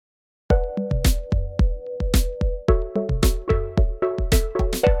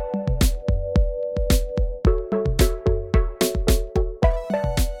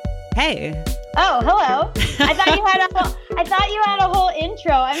Hey. Oh, hello. I thought you had a whole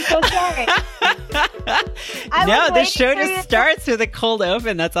intro. I'm so sorry. No, the show just starts with a cold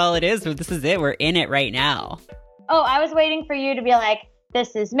open. That's all it is. But this is it. We're in it right now. Oh, I was waiting for you to be like,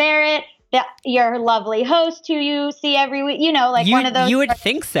 this is Merritt, your lovely host who you see every week. You know, like one of those. You would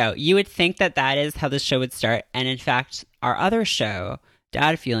think so. You would think that is how the show would start. And in fact, our other show,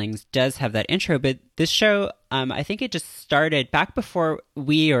 Dad Feelings, does have that intro. But this show, I think it just started back before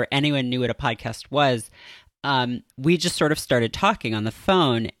we or anyone knew what a podcast was. We just sort of started talking on the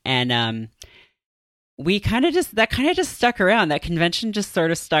phone, and we kind of just stuck around. That convention just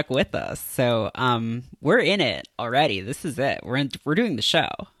sort of stuck with us. So we're in it already. This is it. We're doing the show.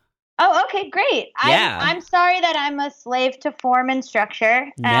 Oh, okay, great. Yeah. I'm sorry that I'm a slave to form and structure.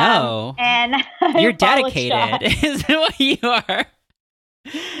 No. And you're dedicated, is what you are.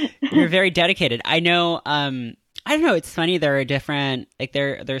 You're very dedicated. I know. I don't know. It's funny. There are different, like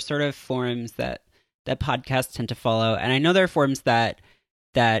there's sort of forums that podcasts tend to follow, and I know there are forums that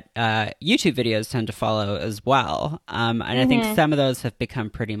YouTube videos tend to follow as well. And I think some of those have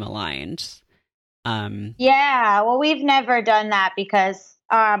become pretty maligned. Yeah. Well, we've never done that because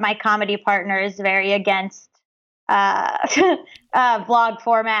my comedy partner is very against vlog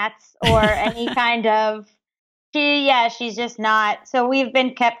formats or any kind of. She's just not. So we've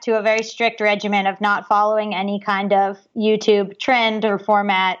been kept to a very strict regimen of not following any kind of YouTube trend or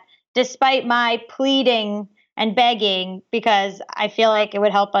format, despite my pleading and begging, because I feel like it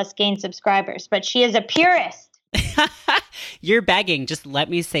would help us gain subscribers. But she is a purist. You're begging. Just let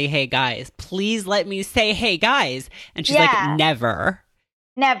me say, hey, guys. Please let me say, hey, guys. And she's like, never.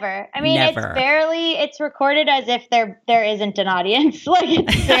 Never. I mean, never. It's recorded as if there isn't an audience. Like,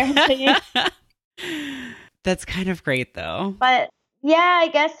 it's barely. That's kind of great, though. But yeah, I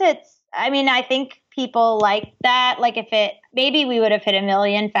guess I think people like that. Like maybe we would have hit 1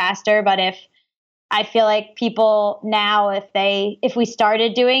 million faster, but I feel like people now, if we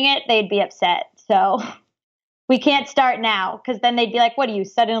started doing it, they'd be upset. So we can't start now because then they'd be like, what do you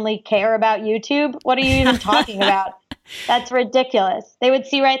suddenly care about YouTube? What are you even talking about? That's ridiculous. They would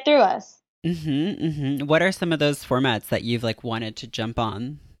see right through us. Mm-hmm, mm-hmm. What are some of those formats that you've wanted to jump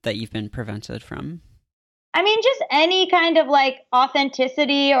on that you've been prevented from? I mean, just any kind of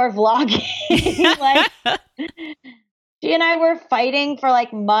authenticity or vlogging. She and I were fighting for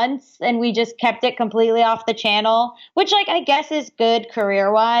months, and we just kept it completely off the channel, which I guess is good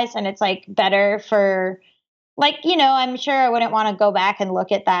career-wise, and it's better for I'm sure I wouldn't want to go back and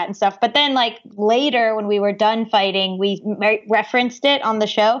look at that and stuff. But then later when we were done fighting, we referenced it on the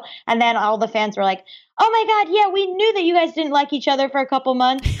show, and then all the fans were like, "Oh my God, yeah, we knew that you guys didn't like each other for a couple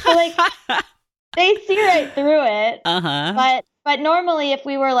months." So they see right through it. Uh-huh. But normally if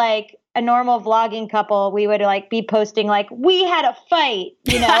we were a normal vlogging couple, we would be posting we had a fight,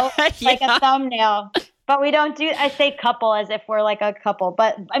 a thumbnail. But we don't I say couple as if we're a couple,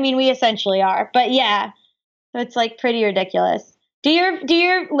 but I mean we essentially are. But yeah. So it's pretty ridiculous. Do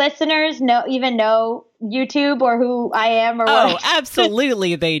your listeners know YouTube or who I am or what? Oh,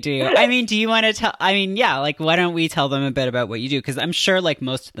 absolutely they do. I mean, do you want to tell? I mean, yeah, why don't we tell them a bit about what you do? Because I'm sure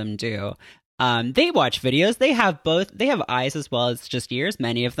most of them do. They watch videos. They have both. They have eyes as well as just ears.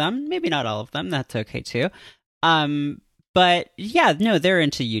 Many of them, maybe not all of them. That's okay too. But yeah, no, they're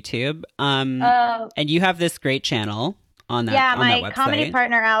into YouTube. And you have this great channel on that. Yeah, on that my website. comedy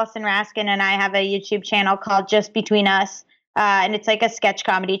partner Allison Raskin and I have a YouTube channel called Just Between Us, and it's a sketch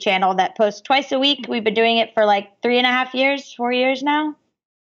comedy channel that posts twice a week. We've been doing it for 3.5 years, 4 years now.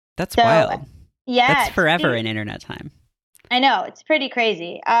 That's wild. Yeah, that's forever in internet time. I know, it's pretty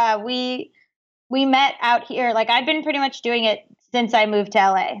crazy. We met out here. I've been pretty much doing it since I moved to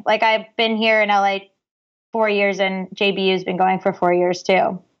LA. I've been here in LA 4 years, and JBU's been going for 4 years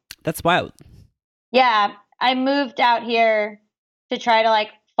too. That's wild. Yeah, I moved out here to try to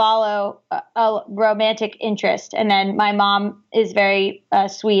follow a romantic interest, and then my mom is very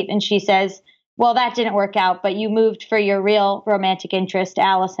sweet, and she says, "Well, that didn't work out, but you moved for your real romantic interest,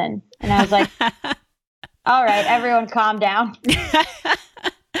 Allison." And I was like, "All right, everyone, calm down."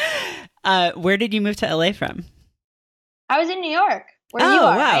 Where did you move to LA from? I was in New York. Where you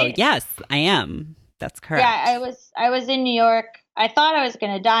are, wow. right? Yes, I am. That's correct. Yeah, I was in New York. I thought I was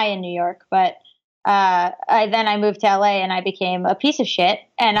going to die in New York, but I moved to LA and I became a piece of shit.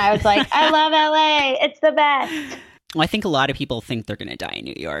 And I was like, I love LA. It's the best. Well, I think a lot of people think they're going to die in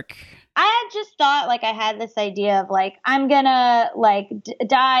New York. I had just thought I had this idea of I'm gonna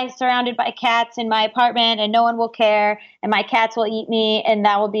die surrounded by cats in my apartment and no one will care and my cats will eat me and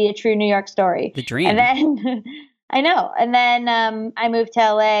that will be a true New York story. The dream. And then I know. And then I moved to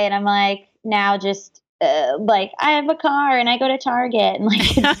LA and I'm now just like I have a car and I go to Target and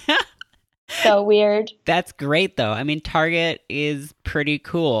like it's so weird. That's great though. I mean, Target is pretty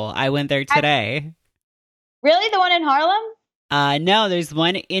cool. I went there today. Really? The one in Harlem? No, there's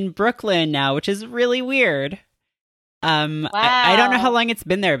one in Brooklyn now, which is really weird. Wow. I don't know how long it's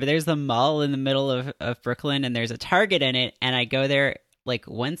been there, but there's a mall in the middle of Brooklyn and there's a Target in it. And I go there like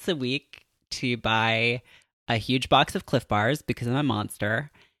once a week to buy a huge box of Cliff Bars because I'm a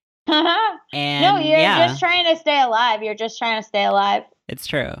monster. And no, you're just trying to stay alive. You're just trying to stay alive. It's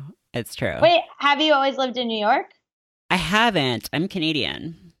true. It's true. Wait, have you always lived in New York? I haven't. I'm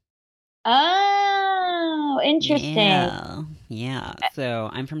Canadian. Oh, interesting. Yeah. So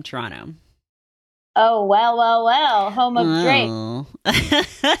I'm from Toronto. Oh, well. Home of Drake.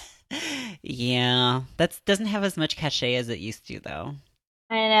 Yeah. That doesn't have as much cachet as it used to, though.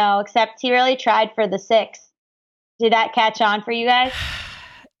 I know, except he really tried for the 6. Did that catch on for you guys?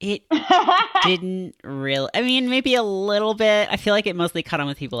 It didn't really. I mean, maybe a little bit. I feel like it mostly caught on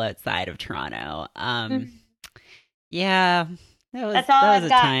with people outside of Toronto. Yeah. That was a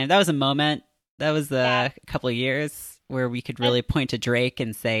time. That was a moment. That was a couple of years where we could really point to Drake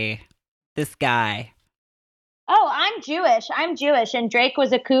and say, this guy. Oh, I'm Jewish. And Drake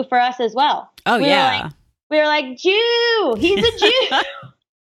was a coup for us as well. Oh, yeah. We were like, Jew. He's a Jew.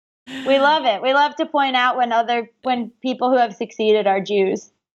 We love it. We love to point out when people who have succeeded are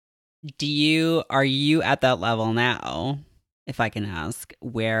Jews. Are you at that level now, if I can ask,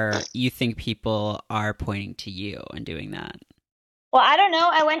 where you think people are pointing to you and doing that? Well, I don't know.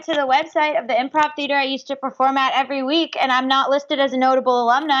 I went to the website of the improv theater I used to perform at every week, and I'm not listed as a notable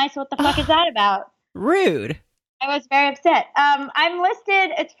alumni, so what the fuck is that about? Rude. I was very upset. I'm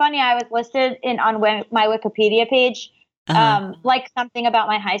listed. It's funny. I was listed on my Wikipedia page, like something about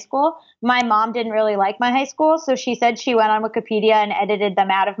my high school. My mom didn't really like my high school, so she said she went on Wikipedia and edited them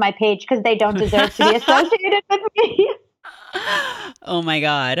out of my page because they don't deserve to be associated with me. Oh my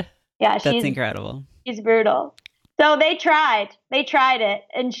God. Yeah, that's incredible. She's brutal. So they tried it,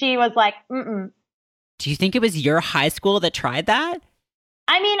 and she was like, mm-mm. Do you think it was your high school that tried that?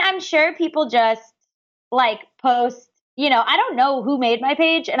 I mean, I'm sure people just like post, I don't know who made my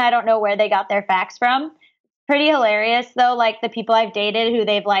page and I don't know where they got their facts from. Pretty hilarious though, like the people I've dated who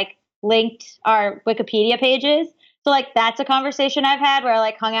they've like linked our Wikipedia pages. So like that's a conversation I've had where I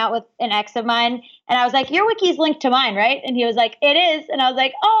like hung out with an ex of mine and I was like, your wiki's linked to mine, right? And he was like, it is. And I was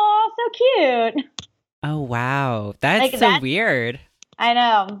like, oh, so cute. Oh, wow. That's so weird. I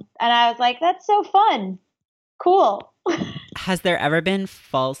know. And I was like, that's so fun. Cool. Has there ever been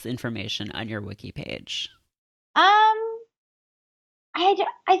false information on your wiki page? Nothing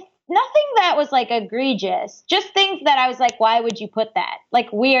that was like egregious. Just things that I was like, why would you put that? Like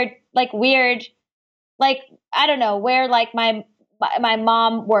weird, like I don't know, where like my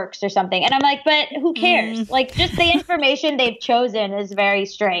mom works or something. And I'm like, but who cares? Like just the information they've chosen is very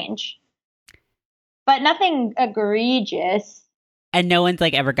strange. But nothing egregious. And no one's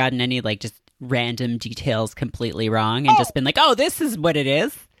like ever gotten any like just random details completely wrong and just been like, oh, this is what it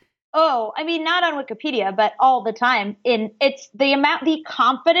is. Oh, I mean, not on Wikipedia, but all the time. It's the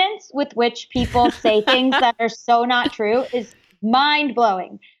confidence with which people say things that are so not true is mind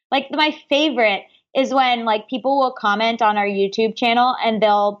blowing. Like my favorite is when like people will comment on our YouTube channel and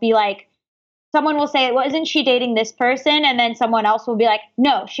they'll be like, someone will say, well, isn't she dating this person? And then someone else will be like,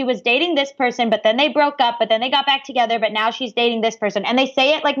 no, she was dating this person, but then they broke up, but then they got back together, but now she's dating this person. And they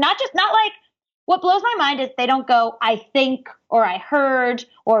say it like, not like, what blows my mind is they don't go, I think, or I heard,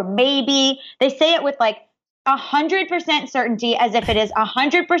 or maybe. They say it with like 100% certainty as if it is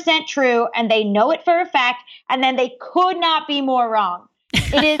 100% true and they know it for a fact. And then they could not be more wrong.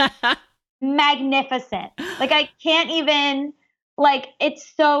 It is magnificent. Like I can't even... Like, it's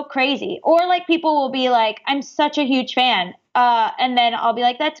so crazy. Or, like, people will be like, I'm such a huge fan. And then I'll be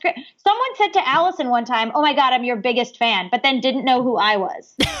like, that's great. Someone said to Allison one time, oh, my God, I'm your biggest fan, but then didn't know who I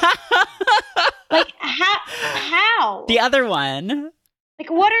was. Like, how? The other one. Like,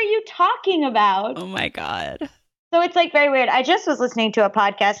 what are you talking about? Oh, my God. So it's, like, very weird. I just was listening to a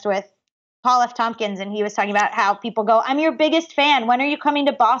podcast with Paul F. Tompkins, and he was talking about how people go, I'm your biggest fan. When are you coming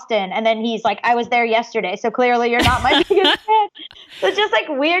to Boston? And then he's like, I was there yesterday, so clearly you're not my biggest fan. So it's just like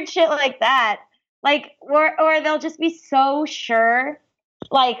weird shit like that. Like, or they'll just be so sure,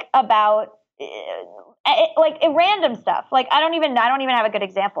 like, about random stuff. Like, I don't even have a good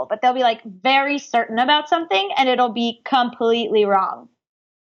example, but they'll be like very certain about something and it'll be completely wrong.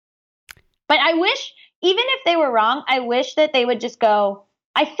 But I wish, even if they were wrong, I wish that they would just go,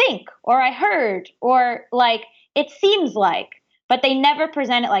 I think, or I heard, or like, it seems like, but they never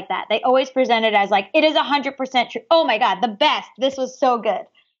present it like that. They always present it as like, it is 100% true. Oh my God, the best. This was so good.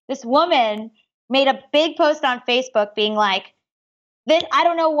 This woman made a big post on Facebook being like, this, I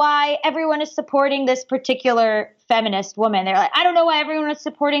don't know why everyone is supporting this particular feminist woman. They're like, I don't know why everyone is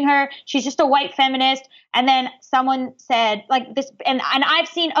supporting her. She's just a white feminist. And then someone said like this, and I've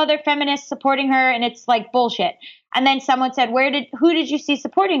seen other feminists supporting her, and it's like bullshit. And then someone said, who did you see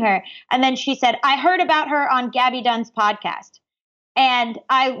supporting her? And then she said, I heard about her on Gabby Dunn's podcast. And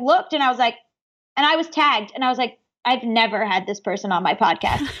I looked and I was like, and I was tagged and I was like, I've never had this person on my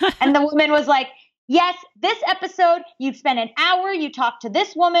podcast. And the woman was like, yes, this episode, you spent an hour, you talked to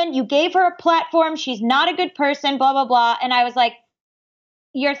this woman, you gave her a platform, she's not a good person, blah, blah, blah. And I was like,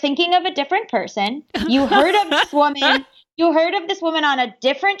 you're thinking of a different person. You heard of this woman. You heard of this woman on a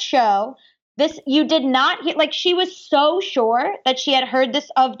different show. You did not hear, like, she was so sure that she had heard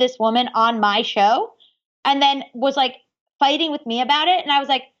of this woman on my show, and then was like fighting with me about it. And I was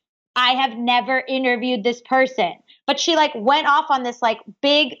like, I have never interviewed this person. But she like went off on this like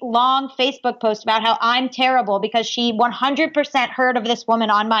big, long Facebook post about how I'm terrible because she 100% heard of this woman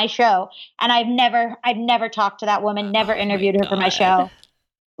on my show. And I've never talked to that woman, never interviewed her for my show.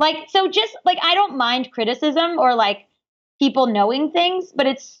 Like, so just like, I don't mind criticism or like people knowing things, but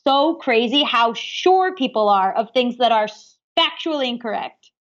it's so crazy how sure people are of things that are factually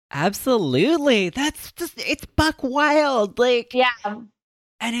incorrect. Absolutely. That's just, it's buck wild. Like, yeah.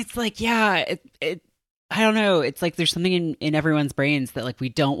 And it's like, yeah, I don't know. It's like there's something in everyone's brains that like we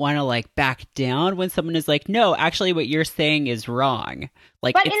don't want to like back down when someone is like, no, actually what you're saying is wrong.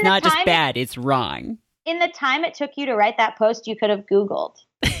 Like, but it's not just bad, it's wrong. In the time it took you to write that post, you could have Googled.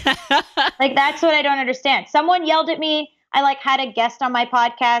 Like, that's what I don't understand. Someone yelled at me. I like had a guest on my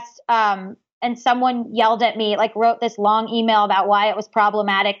podcast, and someone yelled at me, like wrote this long email about why it was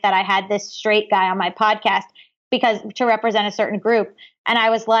problematic that I had this straight guy on my podcast because to represent a certain group. And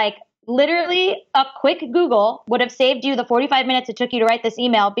I was like, literally a quick Google would have saved you the 45 minutes it took you to write this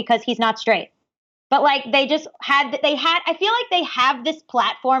email because he's not straight. But like I feel like they have this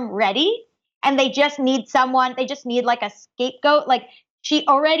platform ready and they just need like a scapegoat. Like she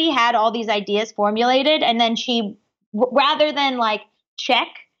already had all these ideas formulated, and then she, rather than like check,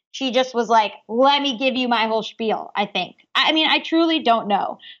 she just was like, let me give you my whole spiel, I think. I mean, I truly don't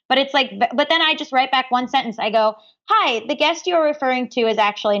know. But it's like, but then I just write back one sentence. I go, hi, the guest you're referring to is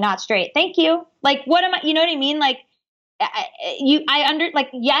actually not straight. Thank you. Like, what am I, you know what I mean? Like,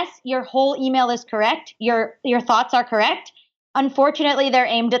 yes, your whole email is correct. Your thoughts are correct. Unfortunately, they're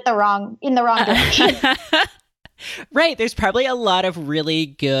aimed at in the wrong direction. Right. There's probably a lot of really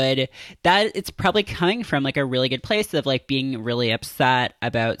good, that it's probably coming from like a really good place of like being really upset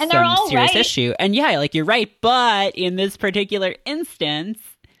about some serious issue. And yeah, like you're right. But in this particular instance,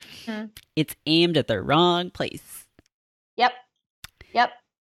 it's aimed at the wrong place. Yep.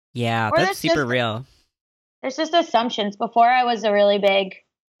 Yeah, or that's super real. There's just assumptions. Before I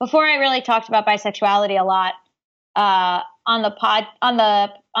really talked about bisexuality a lot, on the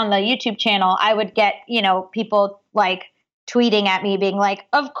YouTube channel, I would get, people like tweeting at me being like,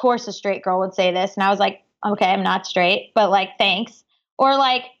 of course a straight girl would say this. And I was like, okay, I'm not straight, but like, thanks. Or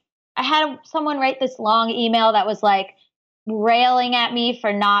like I had someone write this long email that was like railing at me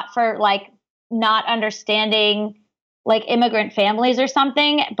for not understanding like immigrant families or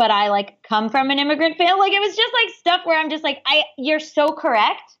something, but I like come from an immigrant family. Like it was just like stuff where I'm just like, you're so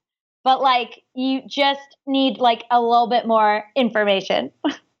correct. But like, you just need like a little bit more information.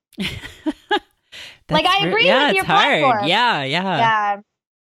 Like I agree with your platform. Hard. Yeah.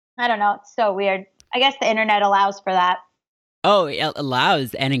 I don't know. It's so weird. I guess the internet allows for that. Oh, it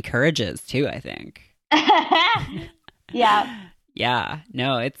allows and encourages too, I think. Yeah. Yeah.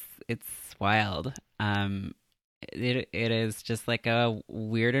 No, it's wild. It is just like a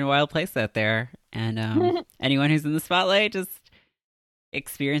weird and wild place out there. And anyone who's in the spotlight just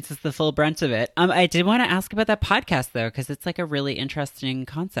experiences the full brunt of it. I did want to ask about that podcast though, because it's like a really interesting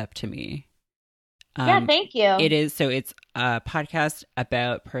concept to me. Yeah, thank you. It is. So it's a podcast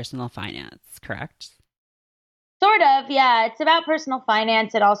about personal finance, correct? Sort of, yeah. It's about personal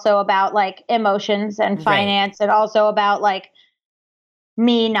finance. It also about like emotions and finance. Right. And also about like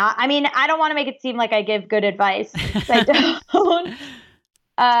I don't want to make it seem like I give good advice. I don't.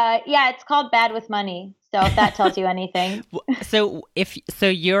 Yeah, it's called Bad with Money. So if that tells you anything. So if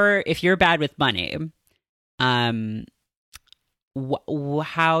you're bad with money, how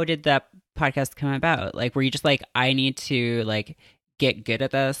did that podcast come about? Like, were you just like, I need to like get good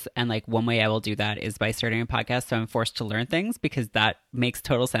at this, and like one way I will do that is by starting a podcast, so I'm forced to learn things, because that makes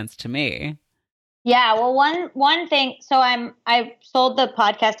total sense to me. Yeah, well, one thing. So I sold the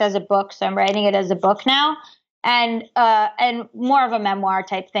podcast as a book, so I'm writing it as a book now. And more of a memoir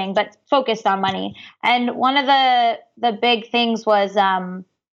type thing, but focused on money. And one of the big things was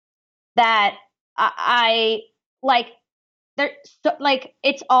that I like they're so, like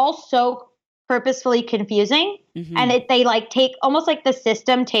it's all so purposefully confusing, and they like take almost like the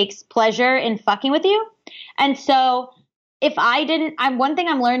system takes pleasure in fucking with you. And so if I didn't, I'm one thing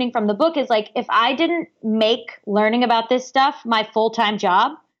I'm learning from the book is like if I didn't make learning about this stuff my full-time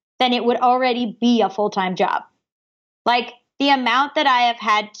job, then it would already be a full-time job. Like the amount that I have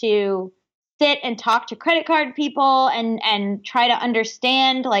had to sit and talk to credit card people and try to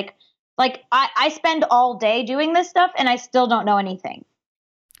understand like I spend all day doing this stuff and I still don't know anything.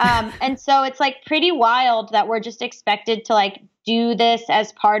 And so it's like pretty wild that we're just expected to like do this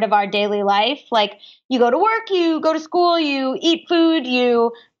as part of our daily life. Like you go to work, you go to school, you eat food,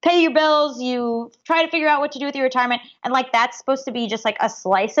 you pay your bills, you try to figure out what to do with your retirement. And like that's supposed to be just like a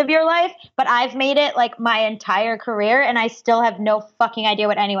slice of your life. But I've made it like my entire career and I still have no fucking idea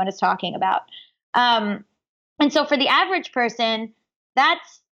what anyone is talking about. And so for the average person,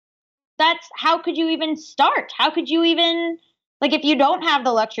 that's how could you even start? How could you even like if you don't have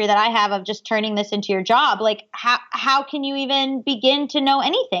the luxury that I have of just turning this into your job, like how can you even begin to know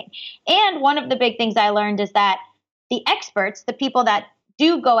anything? And one of the big things I learned is that the experts, the people that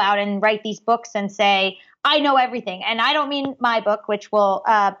do go out and write these books and say, I know everything. And I don't mean my book, which will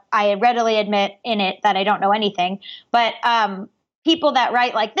I readily admit in it that I don't know anything, but people that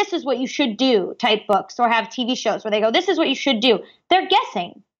write like this is what you should do type books or have TV shows where they go, this is what you should do. They're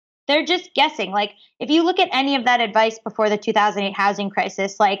guessing. They're just guessing. Like if you look at any of that advice before the 2008 housing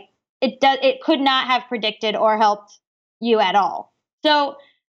crisis, like it could not have predicted or helped you at all. So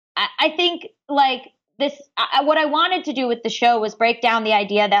I think like this, what I wanted to do with the show was break down the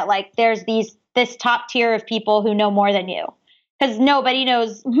idea that like there's this top tier of people who know more than you because nobody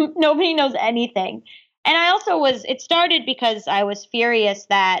knows anything. And I also it started because I was furious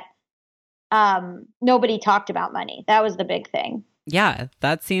that nobody talked about money. That was the big thing. Yeah,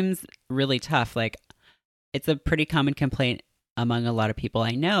 that seems really tough. Like, it's a pretty common complaint among a lot of people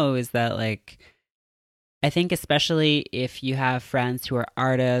I know is that, like, I think especially if you have friends who are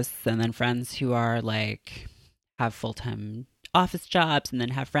artists and then friends who are, like, have full-time office jobs and then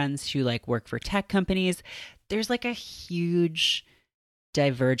have friends who, like, work for tech companies, there's, like, a huge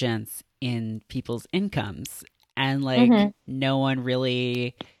divergence in people's incomes. And, like, no one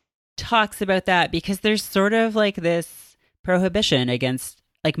really talks about that because there's sort of, like, this prohibition against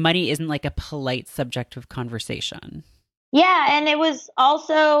like money isn't like a polite subject of conversation. Yeah, and it was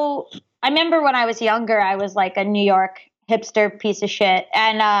also I remember when I was younger I was like a New York hipster piece of shit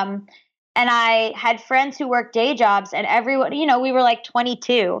and I had friends who worked day jobs and everyone, you know, we were like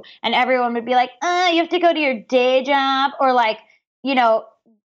 22 and everyone would be like, you have to go to your day job or like, you know,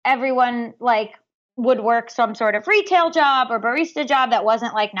 everyone like would work some sort of retail job or barista job that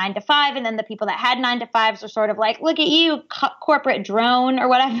wasn't like 9 to 5. And then the people that had 9 to 5s were sort of like, look at you, corporate drone or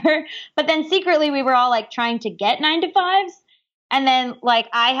whatever. But then secretly we were all like trying to get 9 to 5s. And then like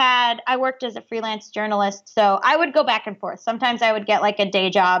I worked as a freelance journalist. So I would go back and forth. Sometimes I would get like a day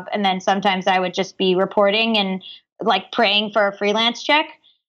job and then sometimes I would just be reporting and like praying for a freelance check.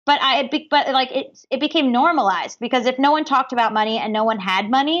 But it became normalized because if no one talked about money and no one had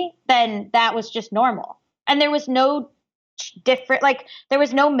money, then that was just normal. And there was no there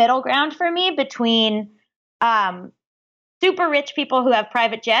was no middle ground for me between super rich people who have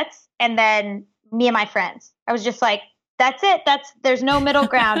private jets and then me and my friends. I was just like, that's it. There's no middle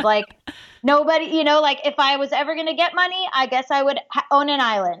ground. Like nobody, you know, like if I was ever going to get money, I guess I would own an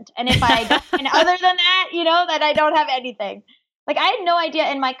island. And if I don't, and other than that, you know, that I don't have anything. Like I had no idea,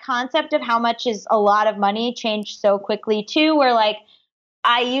 and my concept of how much is a lot of money changed so quickly too, where like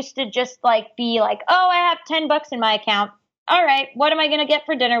I used to just like be like, oh, I have $10 in my account. All right, what am I going to get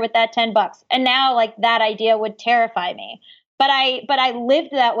for dinner with that $10? And now like that idea would terrify me. But I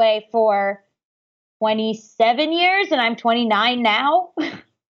lived that way for 27 years and I'm 29 now.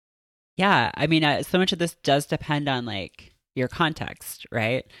 Yeah, I mean, so much of this does depend on like your context,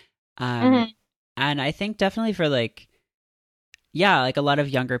 right? And I think definitely for like, yeah, like a lot of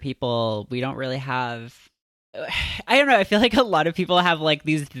younger people, we don't really have, I don't know, I feel like a lot of people have like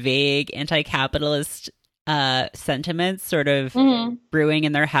these vague anti-capitalist sentiments sort of brewing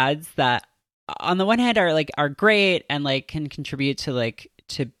in their heads that on the one hand are great and like can contribute to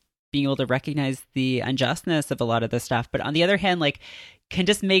being able to recognize the unjustness of a lot of this stuff. But on the other hand, like can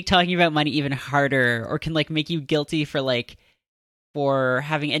just make talking about money even harder or can like make you guilty for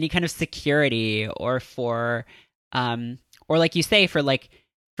having any kind of security or for, or like you say, for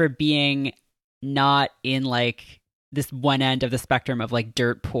being not in like this one end of the spectrum of like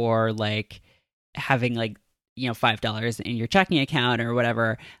dirt poor, like having like, you know, $5 in your checking account or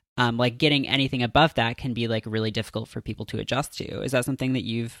whatever. like getting anything above that can be like really difficult for people to adjust to. Is that something that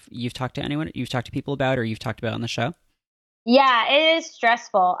you've talked to anyone, you've talked to people about, or you've talked about on the show? Yeah, it is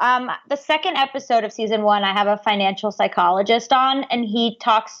stressful. The second episode of season 1, I have a financial psychologist on, and he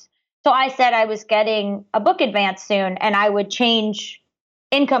talks. So I said I was getting a book advance soon, and I would change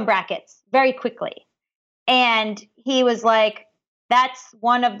income brackets very quickly. And he was like, "That's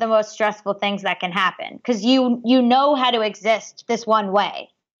one of the most stressful things that can happen because you know how to exist this one way,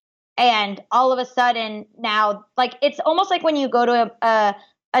 and all of a sudden now, like it's almost like when you go to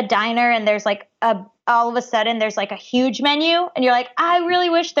a diner and there's like a all of a sudden there's like a huge menu and you're like, I really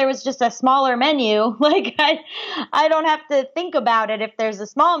wish there was just a smaller menu. Like I don't have to think about it if there's a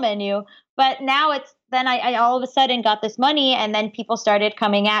small menu. But now it's then I all of a sudden got this money, and then people started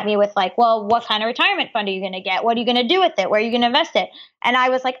coming at me with like, well, what kind of retirement fund are you going to get? What are you going to do with it? Where are you going to invest it? And I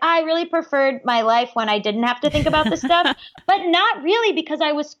was like, I really preferred my life when I didn't have to think about this stuff, but not really, because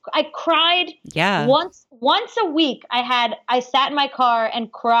I cried once a week. I sat in my car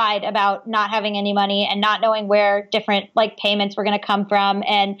and cried about not having any money and not knowing where different like payments were going to come from.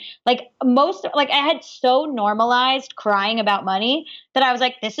 And like I had so normalized crying about money that I was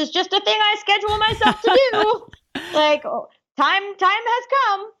like, this is just a thing I schedule myself to do. Like time has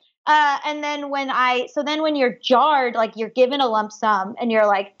come. And then when you're jarred, like you're given a lump sum and you're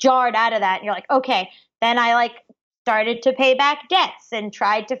like jarred out of that and you're like, okay, then I like started to pay back debts and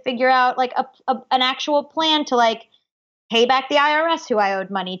tried to figure out like an actual plan to like pay back the IRS who I owed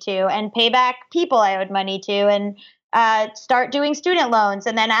money to and pay back people I owed money to and start doing student loans.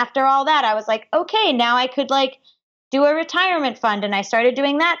 And then after all that, I was like, okay, now I could like do a retirement fund. And I started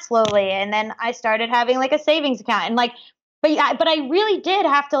doing that slowly. And then I started having like a savings account and like, but I really did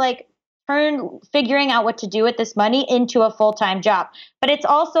have to like turn figuring out what to do with this money into a full-time job. But it's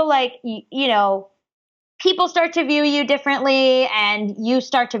also like, you know, people start to view you differently and you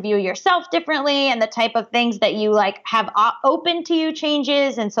start to view yourself differently, and the type of things that you like have open to you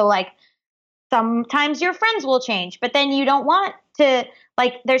changes. And so like sometimes your friends will change, but then you don't want to,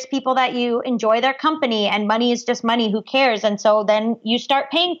 like there's people that you enjoy their company and money is just money, who cares? And so then you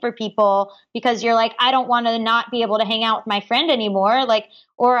start paying for people because you're like, I don't want to not be able to hang out with my friend anymore. Like,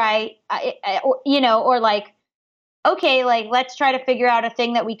 or or like, okay, like let's try to figure out a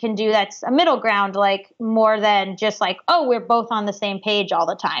thing that we can do that's a middle ground, like more than just like, oh, we're both on the same page all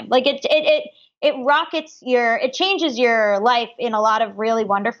the time. Like it changes your life in a lot of really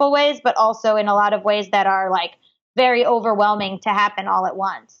wonderful ways, but also in a lot of ways that are like very overwhelming to happen all at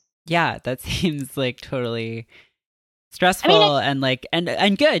once. Yeah, that seems like totally stressful and like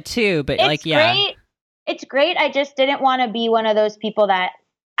and good too, but like yeah. Great. It's great. I just didn't want to be one of those people that,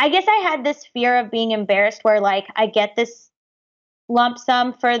 I guess I had this fear of being embarrassed where like I get this lump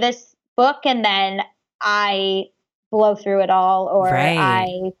sum for this book and then I blow through it all, or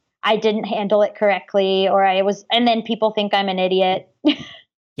right. I didn't handle it correctly, or and then people think I'm an idiot.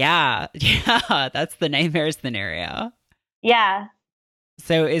 Yeah, that's the nightmare scenario. Yeah.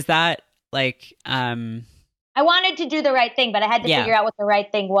 So is that like I wanted to do the right thing, but I had to figure out what the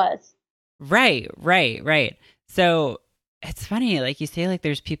right thing was. Right. So it's funny, like you say, like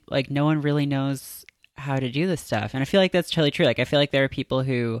there's people like no one really knows how to do this stuff, and I feel like that's totally true. Like I feel like there are people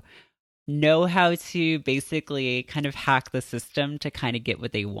who know how to basically kind of hack the system to kind of get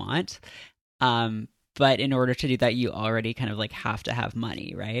what they want. But in order to do that, you already kind of like have to have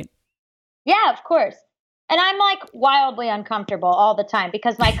money, right? Yeah, of course. And I'm like wildly uncomfortable all the time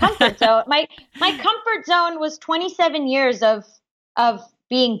because my comfort zone, my comfort zone was 27 years of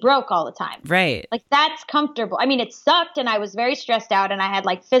being broke all the time. Right. Like that's comfortable. I mean, it sucked and I was very stressed out and I had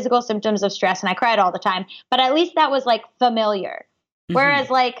like physical symptoms of stress and I cried all the time, but at least that was like familiar. Mm-hmm. Whereas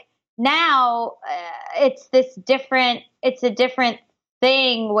like now it's a different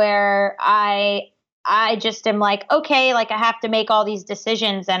thing where I just am like, okay, like I have to make all these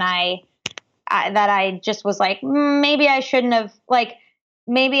decisions and I just was like, maybe I shouldn't have, like,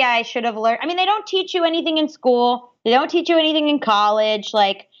 maybe I should have learned. I mean, they don't teach you anything in school. They don't teach you anything in college.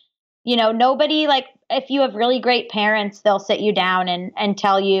 Like, you know, nobody, like, if you have really great parents, they'll sit you down and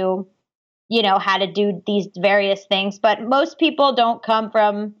tell you, you know, how to do these various things. But most people don't come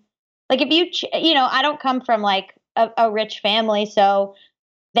from, like, I don't come from like a rich family. So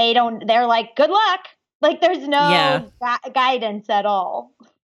they're like, good luck. Like, there's no guidance at all.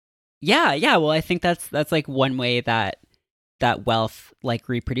 Yeah. Well, I think that's like one way that wealth like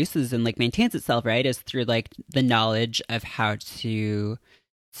reproduces and like maintains itself, right? Is through like the knowledge of how to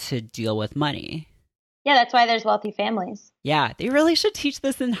deal with money. Yeah, that's why there's wealthy families. Yeah, they really should teach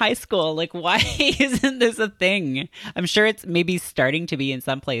this in high school. Like, why isn't this a thing? I'm sure it's maybe starting to be in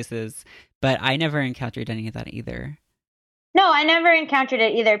some places, but I never encountered any of that either. No, I never encountered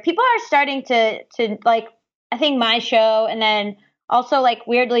it either. People are starting to like, I think my show, and then also like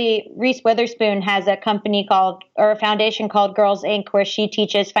weirdly, Reese Witherspoon has a company called, or a foundation called Girls Inc., where she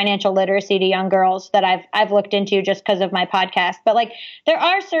teaches financial literacy to young girls that I've looked into just because of my podcast. But like there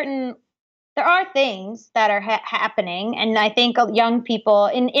are things that are happening, and I think young people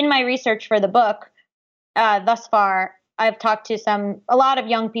in my research for the book thus far, I've talked to a lot of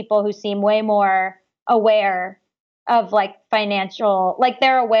young people who seem way more aware of like financial, like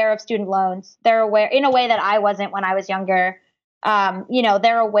they're aware of student loans. They're aware in a way that I wasn't when I was younger.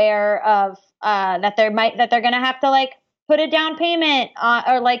 They're aware of that they're going to have to like put a down payment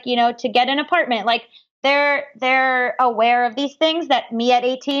or like, to get an apartment. Like they're aware of these things that me at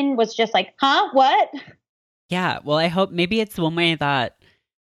 18 was just like, huh, what? Yeah. Well, I hope maybe it's one way that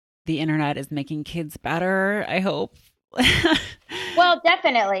the internet is making kids better. I hope. Well,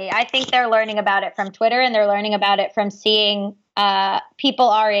 definitely. I think they're learning about it from Twitter, and they're learning about it from seeing people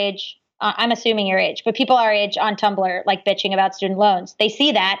our age. I'm assuming your age, but people our age on Tumblr, like bitching about student loans. They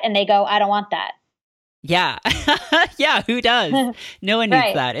see that and they go, I don't want that. Yeah. Yeah. Who does? No one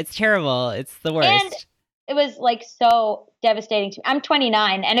needs that. It's terrible. It's the worst. And it was like so devastating to me. I'm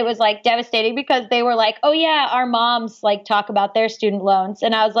 29, and it was like devastating because they were like, oh yeah, our moms like talk about their student loans.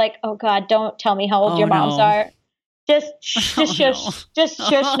 And I was like, oh God, don't tell me how old your moms are. Just shush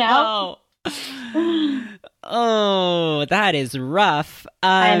now. Oh, that is rough.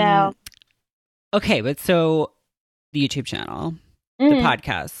 I know. Okay, but so the YouTube channel, the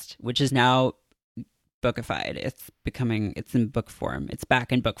podcast, which is now bookified, it's in book form. It's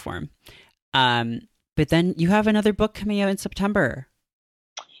back in book form. But then you have another book coming out in September.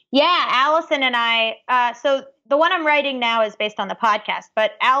 Yeah, Allison and I, so the one I'm writing now is based on the podcast,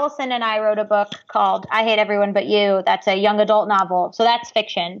 but Allison and I wrote a book called I Hate Everyone But You. That's a young adult novel. So that's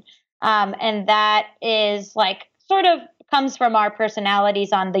fiction. And that is like sort of comes from our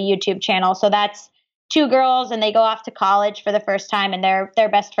personalities on the YouTube channel. So that's two girls, and they go off to college for the first time, and they're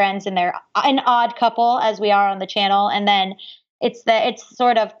best friends, and they're an odd couple as we are on the channel. And then it's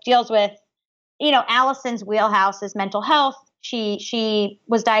sort of deals with, Allison's wheelhouse is mental health. She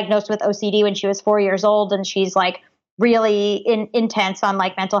was diagnosed with OCD when she was 4 years old, and she's like really intense on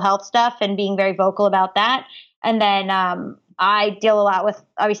like mental health stuff and being very vocal about that. And then I deal a lot with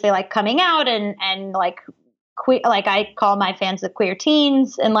obviously like coming out and like queer, like I call my fans the queer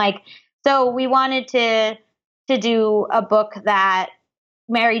teens, and like so we wanted to do a book that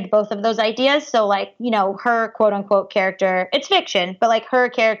married both of those ideas. So like, her quote unquote character, it's fiction, but like her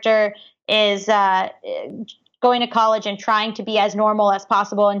character is going to college and trying to be as normal as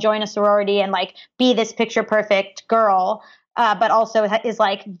possible and join a sorority and like be this picture perfect girl, but also is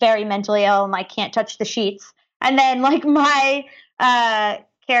like very mentally ill and like can't touch the sheets. And then like my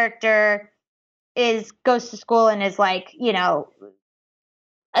character goes to school and is like,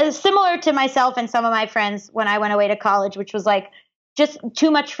 similar to myself and some of my friends when I went away to college, which was like just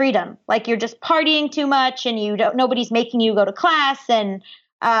too much freedom. Like you're just partying too much, and nobody's making you go to class. And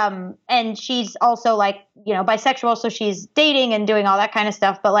she's also like, bisexual. So she's dating and doing all that kind of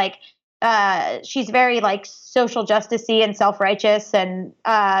stuff. But like, she's very like social justice-y and self-righteous. And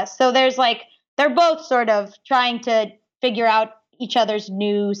so there's like, they're both sort of trying to figure out each other's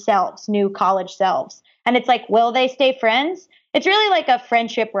new college selves. And it's like, will they stay friends? It's really like a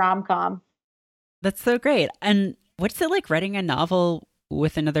friendship rom-com. That's so great. And what's it like writing a novel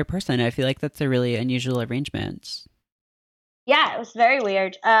with another person? I feel like that's a really unusual arrangement. Yeah, it was very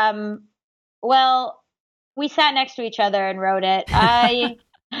weird. Well, we sat next to each other and wrote it.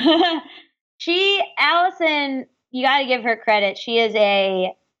 Allison, you got to give her credit. She is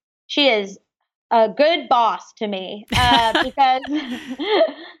a good boss to me because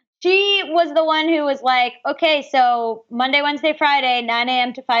she was the one who was like, okay, so Monday, Wednesday, Friday, 9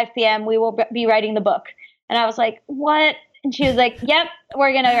 a.m. to 5 p.m., we will be writing the book. And I was like, what? And she was like, yep,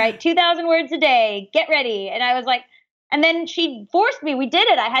 we're going to write 2,000 words a day. Get ready. And I was like, and then she forced me. We did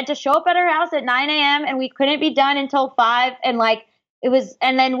it. I had to show up at her house at 9 a.m. and we couldn't be done until 5. And like,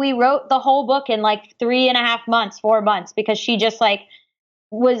 and then we wrote the whole book in like 3.5 months, 4 months, because she just like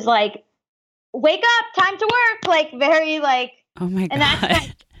was like, wake up, time to work. Like very like, oh my God. And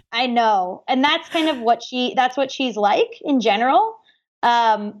that's I know. And that's kind of that's what she's like in general.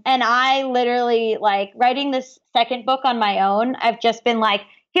 And I literally like writing this second book on my own. I've just been like,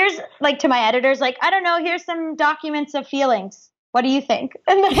 here's like to my editors, like, I don't know, here's some documents of feelings. What do you think?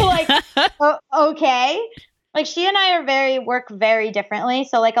 And they're like, okay. Like she and I work very differently.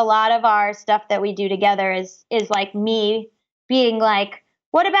 So like a lot of our stuff that we do together is like me being like,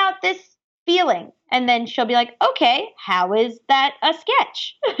 what about this feeling? And then she'll be like, okay, how is that a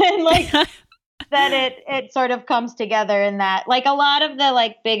sketch? And like, that it sort of comes together in that. Like a lot of the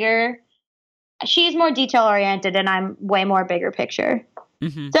like bigger, she's more detail oriented and I'm way more bigger picture.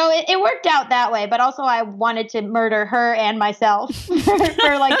 Mm-hmm. So it worked out that way, but also I wanted to murder her and myself for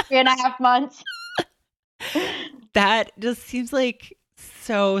like 3.5 months. That just seems like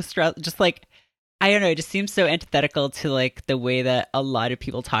so just like, I don't know, it just seems so antithetical to like the way that a lot of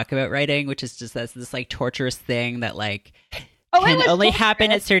people talk about writing, which is just as this like torturous thing that like can only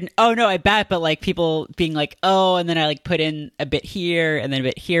happen at certain, oh no, I bet, but like people being like, oh, and then I like put in a bit here and then a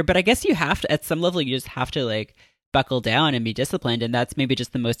bit here. But I guess you have to, at some level, you just have to like buckle down and be disciplined. And that's maybe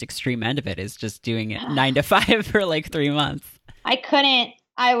just the most extreme end of it, is just doing it 9 to 5 for like 3 months. I couldn't,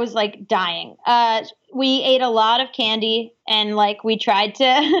 I was like dying. We ate a lot of candy and like we tried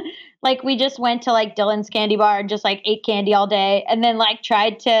to, like we just went to like Dylan's candy bar and just like ate candy all day. And then like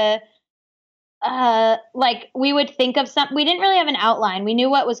tried to, like we would think of some, we didn't really have an outline. We knew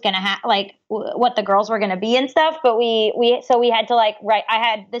what was going to happen, like what the girls were going to be and stuff, but so we had to like write, I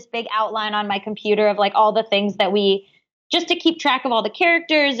had this big outline on my computer of like all the things that just to keep track of all the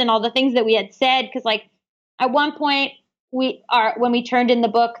characters and all the things that we had said. Cause like at one point when we turned in the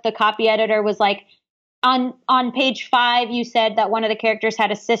book, the copy editor was like, on page 5, you said that one of the characters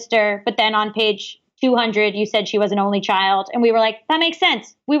had a sister, but then on page 200, you said she was an only child. And we were like, that makes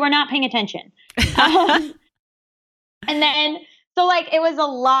sense. We were not paying attention. And then, so like, it was a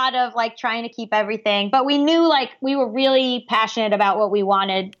lot of like trying to keep everything, but we knew like we were really passionate about what we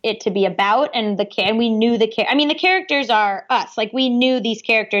wanted it to be about. And we knew the characters are us. Like we knew these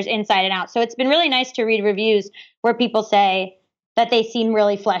characters inside and out. So it's been really nice to read reviews where people say that they seem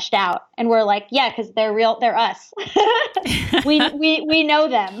really fleshed out. And we're like, yeah, because they're real. They're us. we know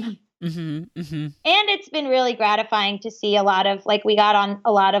them. Mm-hmm, mm-hmm. And it's been really gratifying to see a lot of, like, we got on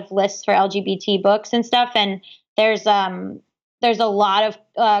a lot of lists for LGBT books and stuff. And there's a lot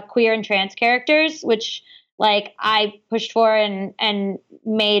of queer and trans characters, which like I pushed for and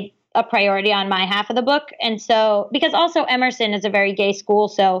made a priority on my half of the book. And so, because also Emerson is a very gay school,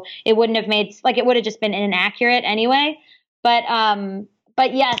 so it wouldn't have made, like, it would have just been inaccurate anyway. But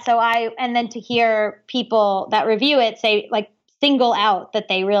yeah, and then to hear people that review it say, like, single out that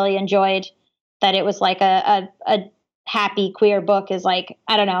they really enjoyed, that it was like a happy queer book is like,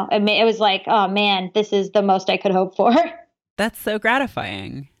 I don't know. It was like, oh man, this is the most I could hope for. That's so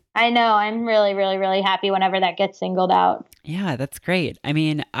gratifying. I know. I'm really, really, really happy whenever that gets singled out. Yeah, that's great. I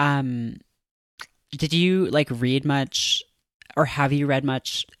mean, did you like read much, or have you read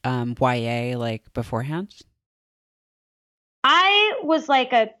much YA like beforehand? I was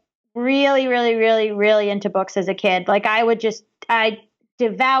like a really, really, really, really into books as a kid. Like I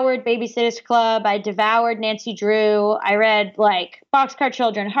devoured Babysitter's Club. I devoured Nancy Drew. I read like Boxcar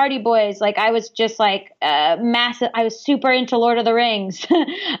Children, Hardy Boys. Like I was just like massive. I was super into Lord of the Rings.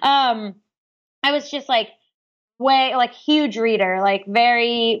 I was just like huge reader, like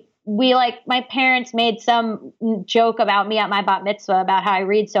my parents made some joke about me at my bat mitzvah about how I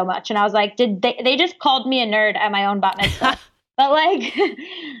read so much. And I was like, they just called me a nerd at my own bat mitzvah.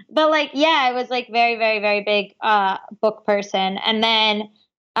 But yeah, I was like very, very, very big book person. And then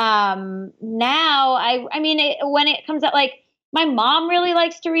now I mean, when it comes out, like my mom really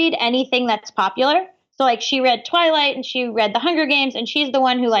likes to read anything that's popular. So like she read Twilight and she read The Hunger Games, and she's the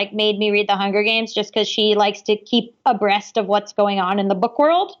one who like made me read The Hunger Games just because she likes to keep abreast of what's going on in the book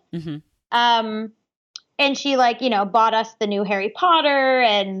world. Mm-hmm. And she like, bought us the new Harry Potter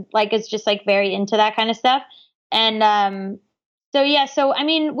and like is just like very into that kind of stuff. And so yeah, so I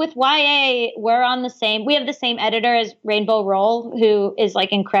mean, with YA, we have the same editor as Rainbow Rowell, who is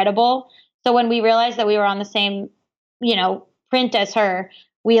like incredible. So when we realized that we were on the same, print as her,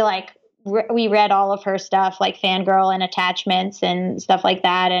 we like we read all of her stuff, like Fangirl and Attachments and stuff like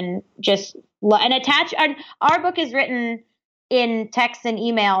that, and just our book is written in texts and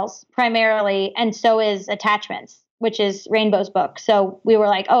emails primarily, and so is Attachments, which is Rainbow's book. So we were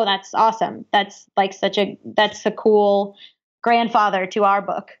like, oh, that's awesome. That's like that's a cool grandfather to our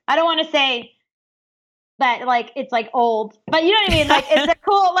book. I don't want to say that like it's like old, but you know what I mean? Like it's a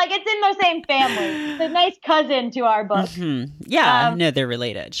cool, like it's in the same family. It's a nice cousin to our book. Mm-hmm. Yeah, no, they're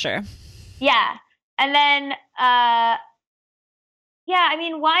related, sure. Yeah. And then I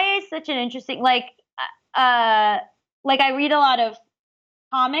mean, YA is such an interesting, like I read a lot of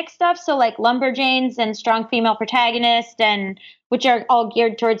comic stuff, so like Lumberjanes and Strong Female Protagonist, and which are all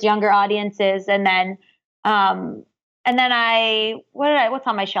geared towards younger audiences. And then what's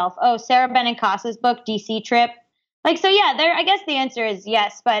on my shelf? Oh, Sarah Benincas's book, DC Trip. Like, so yeah, I guess the answer is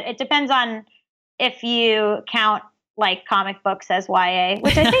yes, but it depends on if you count like comic books as YA,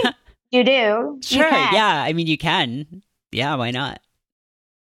 which I think you do. Sure. Yeah. I mean, you can. Yeah. Why not?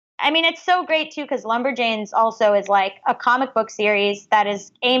 I mean, it's so great too because Lumberjanes also is like a comic book series that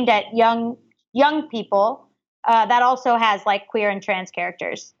is aimed at young people. That also has like queer and trans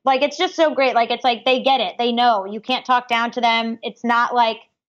characters. Like it's just so great. Like it's like they get it. They know you can't talk down to them. It's not like,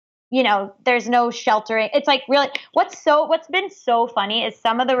 you know, there's no sheltering. It's like really what's been so funny is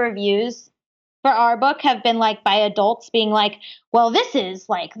some of the reviews for our book have been like by adults being like, well, this is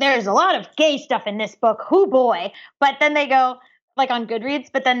like there's a lot of gay stuff in this book. Hoo boy. But then they go like on Goodreads,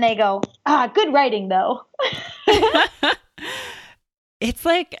 but then they go, good writing though. It's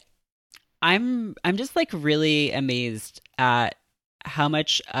like I'm just like really amazed at how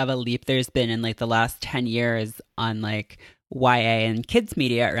much of a leap there's been in like the last 10 years on like YA and kids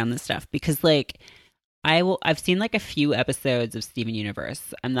media around this stuff, because like I've seen like a few episodes of Steven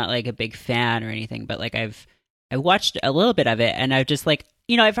Universe. I'm not like a big fan or anything, but like I watched a little bit of it, and I've just like,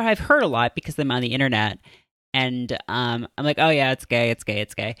 you know, I've heard a lot because I'm on the internet, and I'm like, oh yeah, it's gay.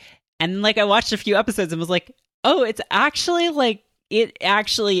 And like I watched a few episodes and was like, oh, it actually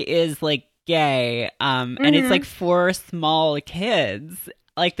is like gay. And it's like for small kids.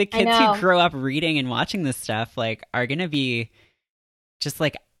 Like the kids who grow up reading and watching this stuff like are gonna be just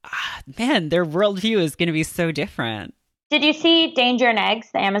like, man, their worldview is gonna be so different. Did you see Danger and Eggs,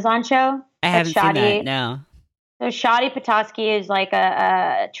 the Amazon show? I haven't seen that, no. So Shadi Petoskey is like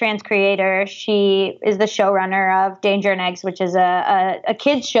a trans creator. She is the showrunner of Danger and Eggs, which is a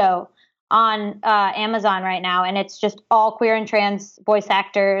kids show on Amazon right now, and it's just all queer and trans voice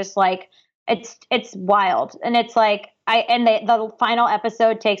actors. Like it's wild, and it's like the final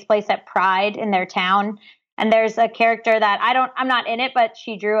episode takes place at Pride in their town, and there's a character that I'm not in it, but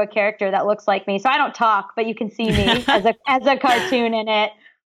she drew a character that looks like me, so I don't talk, but you can see me as a cartoon in it.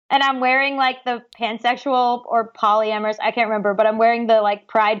 And I'm wearing like the pansexual or polyamorous, I can't remember, but I'm wearing the like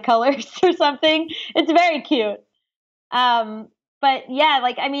pride colors or something. It's very cute. But yeah,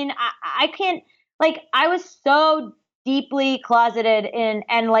 like, I mean, I can't, like, I was so deeply closeted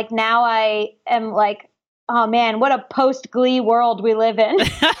and like now I am like, oh man, what a post Glee world we live in.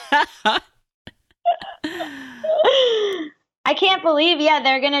 I can't believe, yeah,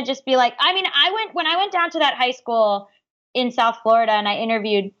 they're going to just be like, I mean, when I went down to that high school in South Florida and I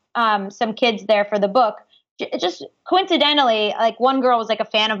interviewed some kids there for the book, just coincidentally, like one girl was like a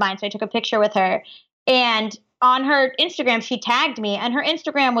fan of mine, so I took a picture with her, and on her Instagram she tagged me, and her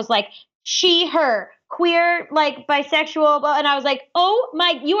Instagram was like she, her, queer, like bisexual, and I was like, oh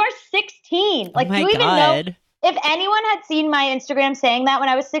my, you are 16, like, oh my do you even God. know? If anyone had seen my Instagram saying that when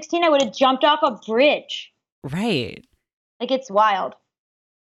I was 16, I would have jumped off a bridge. Right. Like, it's wild.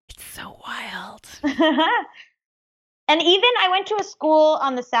 It's so wild. And even I went to a school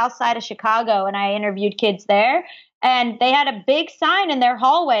on the south side of Chicago and I interviewed kids there, and they had a big sign in their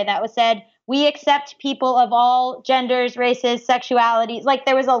hallway that was said, we accept people of all genders, races, sexualities. Like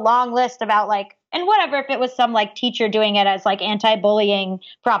there was a long list about like, and whatever, if it was some like teacher doing it as like anti-bullying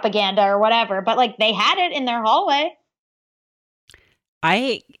propaganda or whatever, but like they had it in their hallway.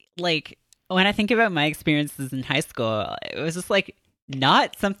 I like, when I think about my experiences in high school, it was just like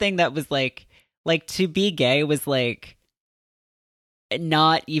not something that was like to be gay was like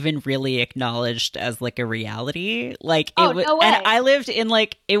not even really acknowledged as like a reality. Like it was, no way. and I lived in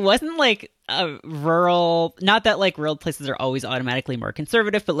like, it wasn't like a rural, not that like rural places are always automatically more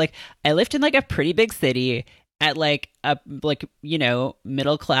conservative, but like I lived in like a pretty big city at like a, like, you know,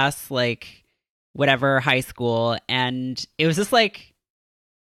 middle class, like whatever high school. And it was just like,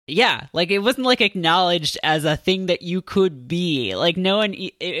 yeah, like it wasn't like acknowledged as a thing that you could be. Like no one,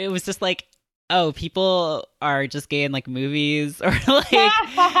 it was just like, oh, people are just gay in like movies, or like,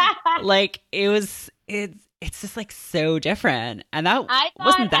 like it's just like so different, and that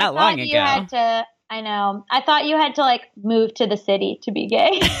wasn't that long ago. I know. I thought you had to like move to the city to be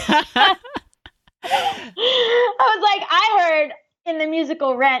gay. I was like, I heard in the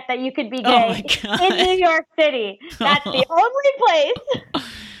musical Rent that you could be gay in New York City. That's the only place.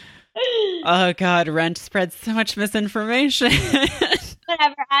 Oh God, Rent spreads so much misinformation.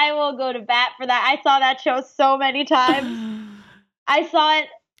 Whatever, I will go to bat for that. I saw that show so many times. I saw it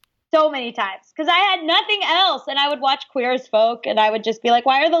so many times because I had nothing else, and I would watch Queer as Folk, and I would just be like,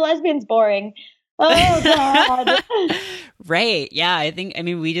 "Why are the lesbians boring?" Oh God. Right? Yeah, I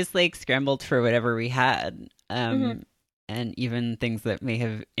mean, we just like scrambled for whatever we had, and even things that may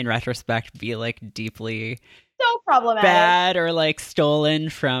have, in retrospect, be like deeply so problematic, bad, or like stolen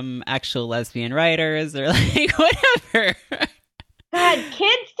from actual lesbian writers, or like whatever. God,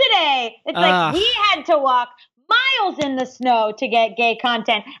 kids today, it's like we had to walk miles in the snow to get gay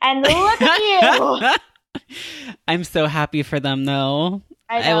content, and look at you. I'm so happy for them, though.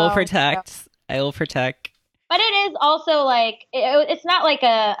 I will protect. I will protect. But it is also like it's not like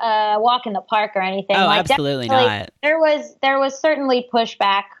a walk in the park or anything. Oh, like, absolutely not. There was certainly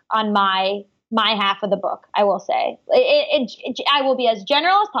pushback on my half of the book. I will say I will be as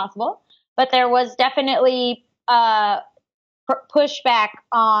general as possible, but there was definitely pushback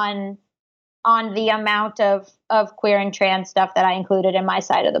on the amount of queer and trans stuff that I included in my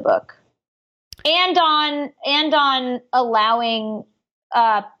side of the book, and on allowing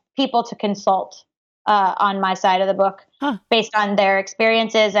people to consult on my side of the book based on their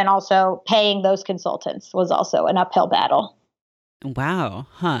experiences, and also paying those consultants was also an uphill battle. Wow.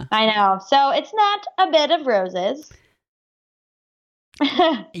 Huh. I know. So it's not a bed of roses.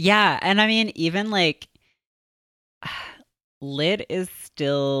 Yeah. And I mean, even like Lit is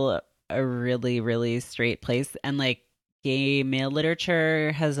still a really, really straight place. And like gay male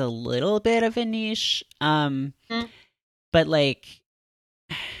literature has a little bit of a niche. But like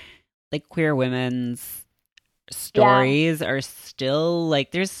queer women's stories are still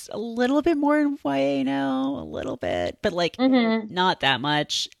like, there's a little bit more in YA now, a little bit, but like not that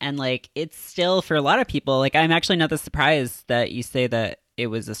much. And like, it's still for a lot of people, like, I'm actually not that surprised that you say that it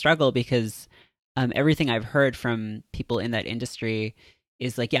was a struggle, because everything I've heard from people in that industry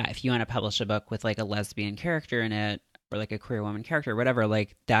is like, yeah, if you want to publish a book with like a lesbian character in it, or like a queer woman character, or whatever,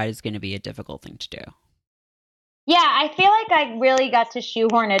 like that is going to be a difficult thing to do. Yeah, I feel like I really got to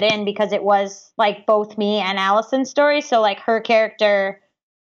shoehorn it in because it was like both me and Allison's story. So like her character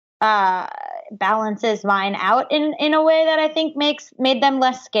balances mine out in a way that I think made them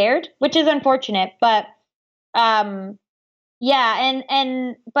less scared, which is unfortunate. But yeah,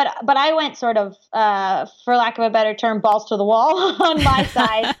 but I went sort of for lack of a better term, balls to the wall on my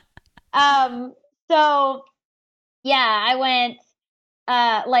side. So yeah, I went.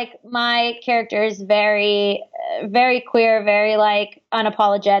 Like my character is very, very queer, very like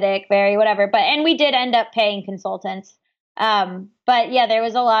unapologetic, very whatever. And we did end up paying consultants. But yeah, there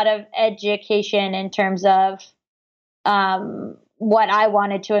was a lot of education in terms of what I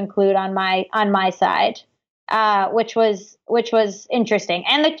wanted to include on my side, which was interesting.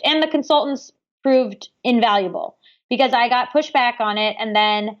 And the consultants proved invaluable because I got pushback on it, and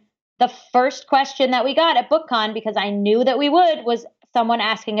then the first question that we got at BookCon, because I knew that we would, was someone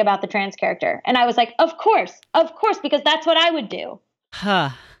asking about the trans character. And I was like, of course, because that's what I would do.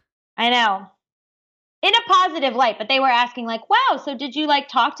 Huh. I know. In a positive light, but they were asking like, wow, so did you like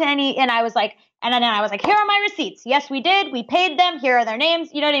talk to any? And I was like, and then I was like, here are my receipts. Yes, we did. We paid them. Here are their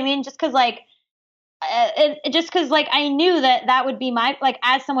names. You know what I mean? Just because like I knew that would be my, like,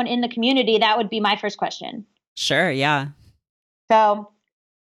 as someone in the community, that would be my first question. Sure. Yeah. So,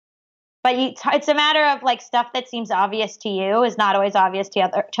 but it's a matter of like stuff that seems obvious to you is not always obvious to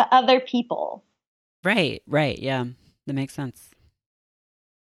other people. Right. Yeah. That makes sense.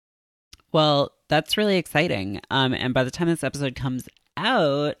 Well, that's really exciting. And by the time this episode comes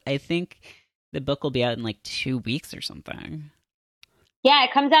out, I think the book will be out in like 2 weeks or something. Yeah,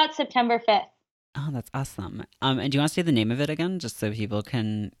 it comes out September 5th. Oh, that's awesome. And do you want to say the name of it again, just so people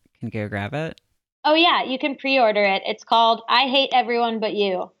can go grab it? Oh yeah, you can pre-order it. It's called I Hate Everyone But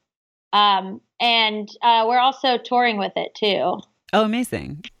You. And we're also touring with it too. Oh,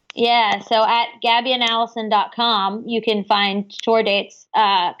 amazing. Yeah. So at GabbyandAllison.com, you can find tour dates,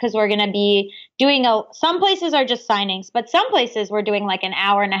 cause we're going to be doing some places are just signings, but some places we're doing like an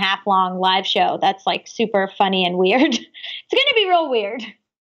hour and a half long live show. That's like super funny and weird. It's going to be real weird.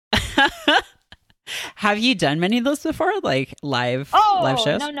 Have you done many of those before? Like live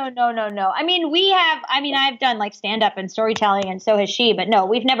shows? No. I mean, I've done like stand up and storytelling, and so has she, but no,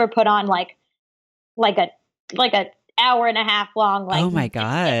 we've never put on like a hour and a half long, like, oh my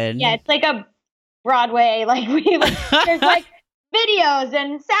God. It's like a Broadway, like there's like videos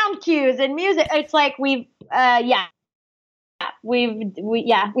and sound cues and music. It's like we've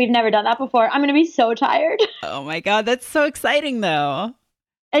never done that before. I'm going to be so tired. Oh my God. That's so exciting though.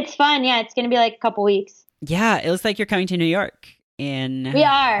 It's fun. Yeah. It's going to be like a couple weeks. Yeah. It looks like you're coming to New York we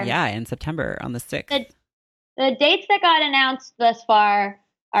are. Yeah. In September on the 6th. The dates that got announced thus far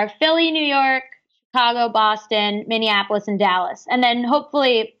are Philly, New York, Chicago, Boston, Minneapolis, and Dallas. And then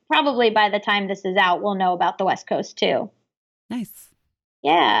hopefully, probably by the time this is out, we'll know about the West Coast too. Nice.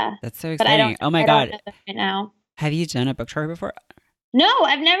 Yeah. That's so exciting. Oh my God. Right now. Have you done a book tour before? No,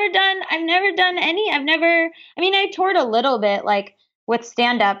 I've never done any. I toured a little bit, like with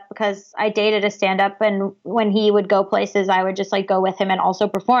stand up, because I dated a stand up, and when he would go places, I would just like go with him and also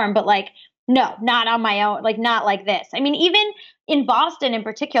perform. But like, no, not on my own, like not like this. I mean, even in Boston in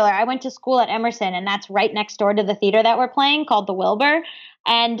particular, I went to school at Emerson, and that's right next door to the theater that we're playing, called the Wilbur.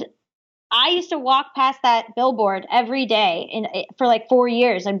 And I used to walk past that billboard every day for like 4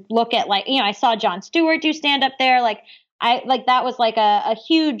 years and look at like, I saw Jon Stewart do stand up there. Like that was like a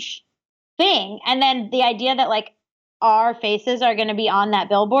huge thing. And then the idea that like our faces are going to be on that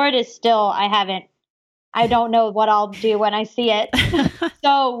billboard is still, I don't know what I'll do when I see it.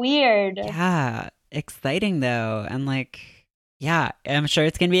 So weird. Yeah. Exciting though. And like, yeah, I'm sure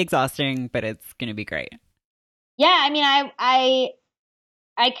it's going to be exhausting, but it's going to be great. Yeah. I mean,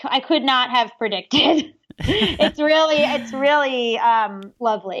 I could not have predicted. It's really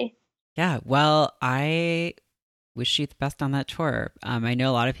lovely. Yeah. Well, I wish you the best on that tour. I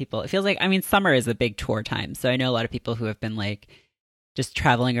know a lot of people, it feels like, I mean, summer is a big tour time. So I know a lot of people who have been like just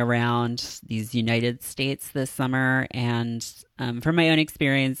traveling around these United States this summer. And from my own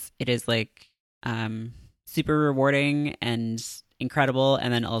experience, it is like super rewarding and incredible.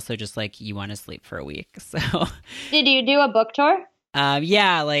 And then also just like you want to sleep for a week. So did you do a book tour?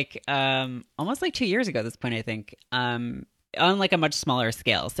 Yeah, like almost like 2 years ago at this point, I think. On like a much smaller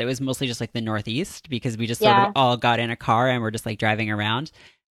scale. So it was mostly just like the Northeast because we just sort of all got in a car and we're just like driving around.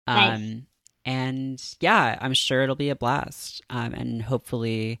 Nice. And yeah, I'm sure it'll be a blast. And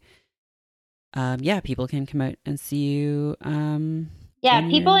hopefully, people can come out and see you.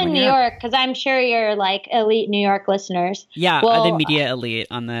 People in New York, because I'm sure you're like elite New York listeners. Yeah, the media elite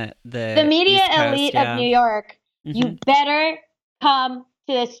on the media East Coast, elite of New York. Mm-hmm. You better come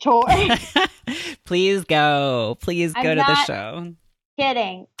to this tour. Please go. Please go to the show.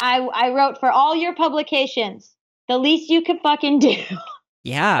 Kidding. I wrote for all your publications. The least you can fucking do.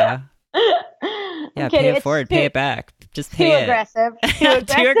 Yeah. Yeah, pay it forward. Pay it back. Just pay it. Aggressive. Too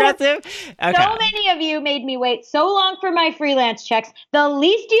aggressive? Okay. So many of you made me wait so long for my freelance checks. The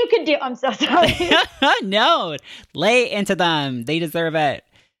least you could do. I'm so sorry. No. Lay into them. They deserve it.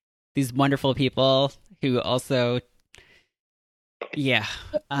 These wonderful people who also... Yeah.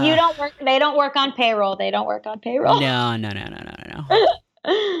 You don't work. They don't work on payroll. They don't work on payroll. No.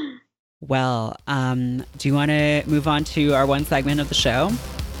 Well, do you want to move on to our one segment of the show?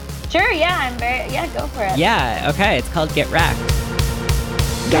 Sure. Yeah. Go for it. Yeah. Okay. It's called Get Wrecked.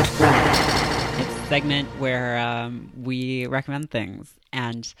 Get Wrecked. It's a segment where we recommend things,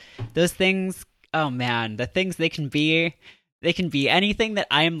 and those things. Oh man, the things they can be. They can be anything that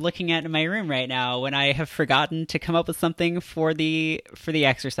I am looking at in my room right now when I have forgotten to come up with something for the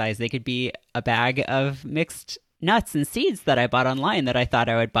exercise. They could be a bag of mixed nuts and seeds that I bought online that I thought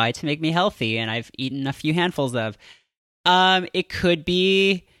I would buy to make me healthy, and I've eaten a few handfuls of. It could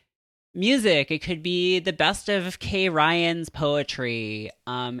be music. It could be the best of Kay Ryan's poetry.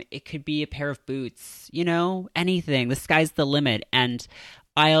 It could be a pair of boots. Anything. The sky's the limit, and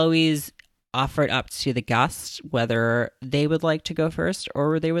I always offer it up to the guest whether they would like to go first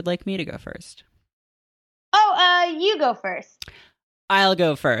or they would like me to go first. You go first. I'll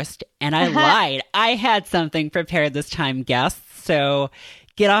go first. And I lied. I had something prepared this time, guests. So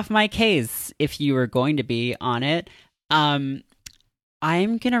get off my case if you were going to be on it. I'm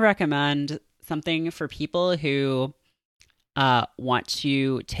going to recommend something for people who want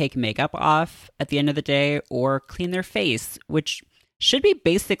to take makeup off at the end of the day or clean their face, which should be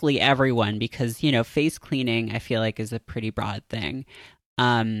basically everyone because, face cleaning, I feel like, is a pretty broad thing.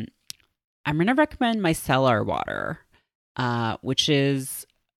 I'm going to recommend micellar water, which is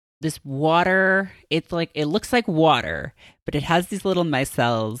this water. It's like, it looks like water, but it has these little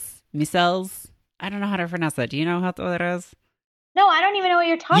micelles. Micelles? I don't know how to pronounce that. Do you know what that is? No, I don't even know what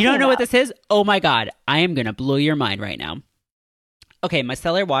you're talking about. You don't know what this is? Oh my God. I am going to blow your mind right now. Okay,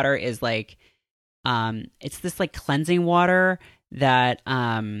 micellar water is like, it's this like cleansing water that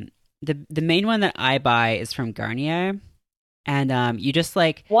the main one that I buy is from Garnier, and you just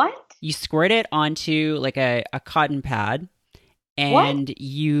like you squirt it onto like a cotton pad, and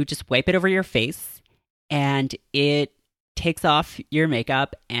you just wipe it over your face, and it takes off your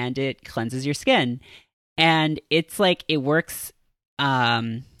makeup and it cleanses your skin, and it's like it works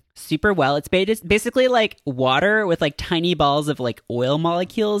super well. It's basically like water with like tiny balls of like oil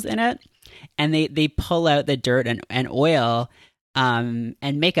molecules in it, and they pull out the dirt and oil and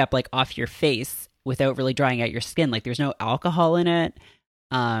makeup like off your face without really drying out your skin. Like there's no alcohol in it.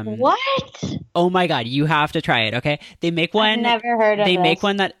 What? Oh my God, you have to try it. Okay, they make one. I've never heard of. They make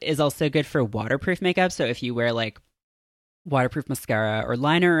one that is also good for waterproof makeup. So if you wear like waterproof mascara or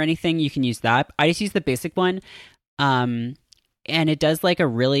liner or anything, you can use that. I just use the basic one, and it does like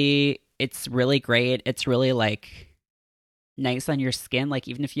it's really great. It's really like nice on your skin. Like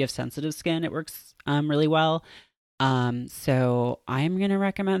even if you have sensitive skin, it works really well. So I'm going to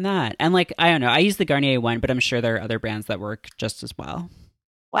recommend that. And like, I don't know, I use the Garnier one, but I'm sure there are other brands that work just as well.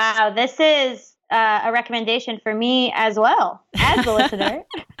 Wow. This is a recommendation for me as well as the listener.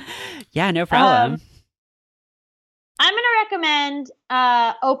 Yeah, no problem. I'm going to recommend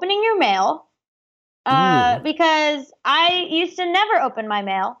opening your mail because I used to never open my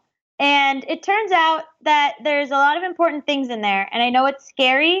mail. And it turns out that there's a lot of important things in there. And I know it's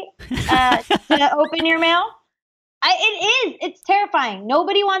scary to open your mail. It is. It's terrifying.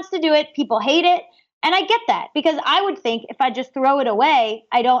 Nobody wants to do it. People hate it. And I get that because I would think if I just throw it away,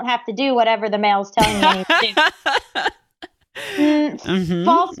 I don't have to do whatever the mail's telling me I need to do.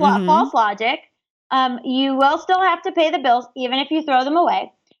 False logic. You will still have to pay the bills even if you throw them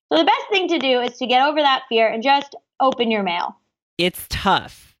away. So the best thing to do is to get over that fear and just open your mail. It's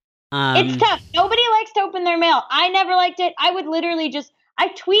tough. It's tough. Nobody likes to open their mail. I never liked it. I would literally I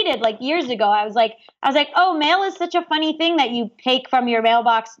tweeted like years ago. I was like, oh, mail is such a funny thing that you take from your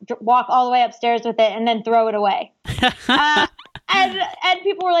mailbox, walk all the way upstairs with it, and then throw it away. And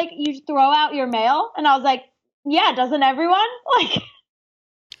people were like, you throw out your mail? And I was like, yeah, doesn't everyone? Like,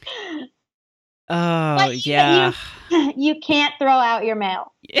 oh, yeah. You can't throw out your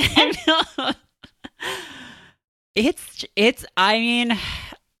mail.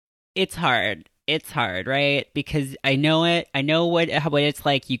 It's hard. It's hard, right? Because I know it. I know what it's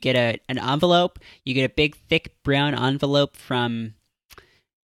like. You get an envelope. You get a big, thick brown envelope from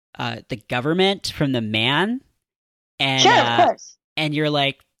the government, from the man. And, sure, of course. And you're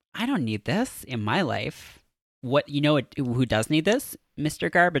like, I don't need this in my life. Who does need this?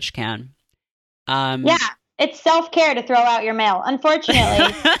 Mr. Garbage Can. Yeah, it's self-care to throw out your mail.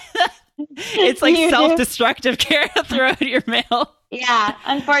 Unfortunately. It's like self-destructive care to throw out your mail. Yeah,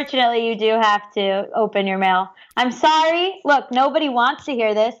 unfortunately, you do have to open your mail. I'm sorry. Look, nobody wants to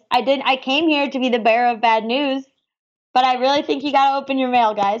hear this. I came here to be the bearer of bad news, but I really think you got to open your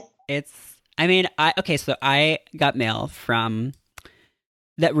mail, guys. So I got mail from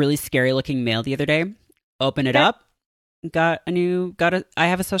that really scary looking mail the other day. Open it up. I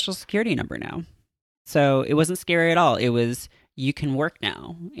have a social security number now. So it wasn't scary at all. It was, you can work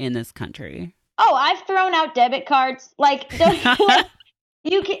now in this country. Oh, I've thrown out debit cards. Like,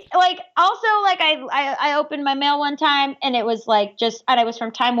 you can, like, also, like, I opened my mail one time and it was like and I was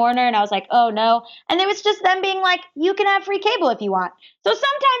from Time Warner and I was like, oh no. And it was just them being like, you can have free cable if you want. So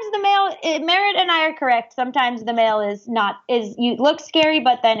sometimes the mail, Merritt and I are correct. Sometimes the mail you look scary,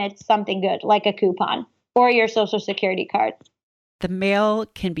 but then it's something good, like a coupon or your social security card. The mail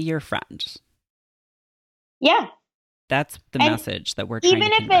can be your friend. Yeah. That's the message that we're trying to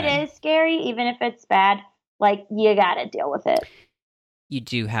convey. Even if it is scary, even if it's bad, like, you got to deal with it. You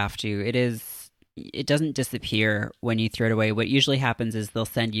do have to. It doesn't disappear when you throw it away. What usually happens is they'll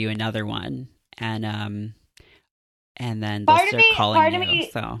send you another one, and then they'll start calling you.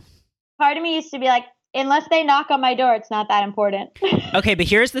 Part of me used to be like, unless they knock on my door, it's not that important. Okay, but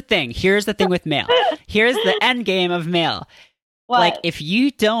here's the thing. Here's the thing with mail. Here's the end game of mail. What? Like, if you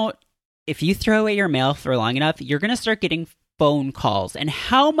throw away your mail for long enough, you're going to start getting phone calls. And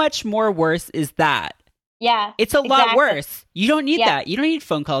how much more worse is that? Yeah. It's a lot worse. You don't need that. You don't need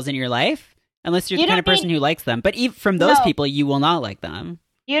phone calls in your life unless you're the kind of person who likes them. But even from those people, you will not like them.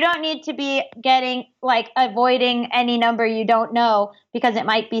 You don't need to be avoiding any number you don't know because it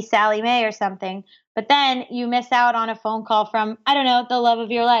might be Sally Mae or something. But then you miss out on a phone call from, I don't know, the love of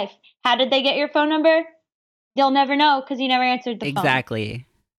your life. How did they get your phone number? They'll never know because you never answered the phone.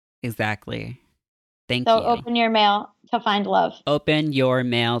 Exactly. Thank you. So open your mail to find love. Open your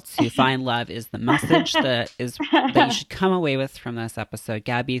mail to find love is the message that you should come away with from this episode.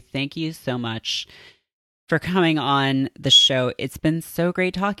 Gabby, thank you so much for coming on the show. It's been so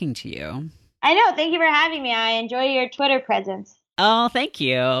great talking to you. I know. Thank you for having me. I enjoy your Twitter presence. Oh, thank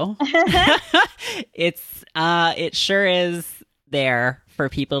you. It sure is there for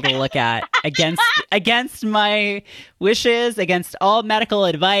people to look at against my wishes, against all medical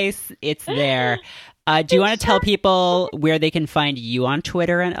advice. It's there. Do you want to tell people where they can find you on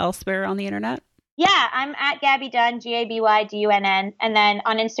Twitter and elsewhere on the internet? Yeah, I'm at Gabby Dunn, GABYDUNN, and then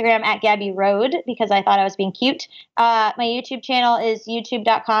on Instagram at Gabby Road because I thought I was being cute. My YouTube channel is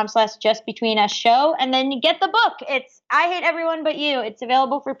youtube.com/justbetweenusshow, and then you get the book. It's I Hate Everyone But You. It's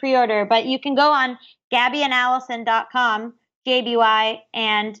available for pre-order, but you can go on GabbyandAllison.com, GABY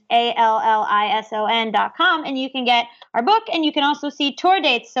and ALLISON.com, and you can get our book, and you can also see tour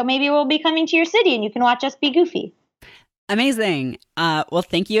dates. So maybe we'll be coming to your city, and you can watch us be goofy. Amazing. Well,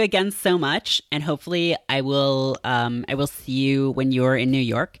 thank you again so much, and hopefully I will see you when you're in New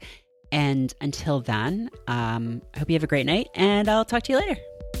York. And until then, I hope you have a great night, and I'll talk to you later.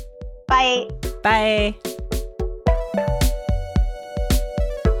 Bye. Bye.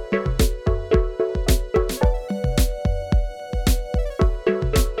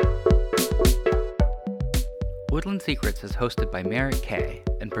 Woodland Secrets is hosted by Merritt Kay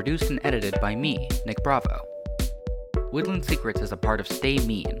and produced and edited by me, Nick Bravo. Woodland Secrets is a part of Stay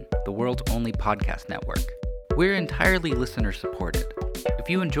Mean, the world's only podcast network. We're entirely listener-supported. If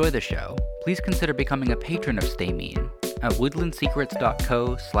you enjoy the show, please consider becoming a patron of Stay Mean at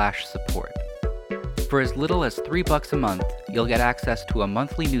woodlandsecrets.co/support. For as little as $3 a month, you'll get access to a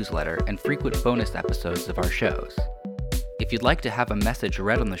monthly newsletter and frequent bonus episodes of our shows. If you'd like to have a message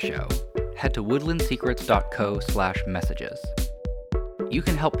read on the show, head to woodlandsecrets.co/messages. You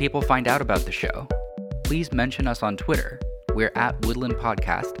can help people find out about the show. Please mention us on Twitter. We're at Woodland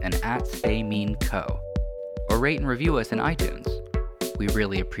Podcast and at Stay Mean Co. Or rate and review us in iTunes. We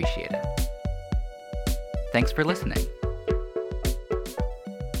really appreciate it. Thanks for listening.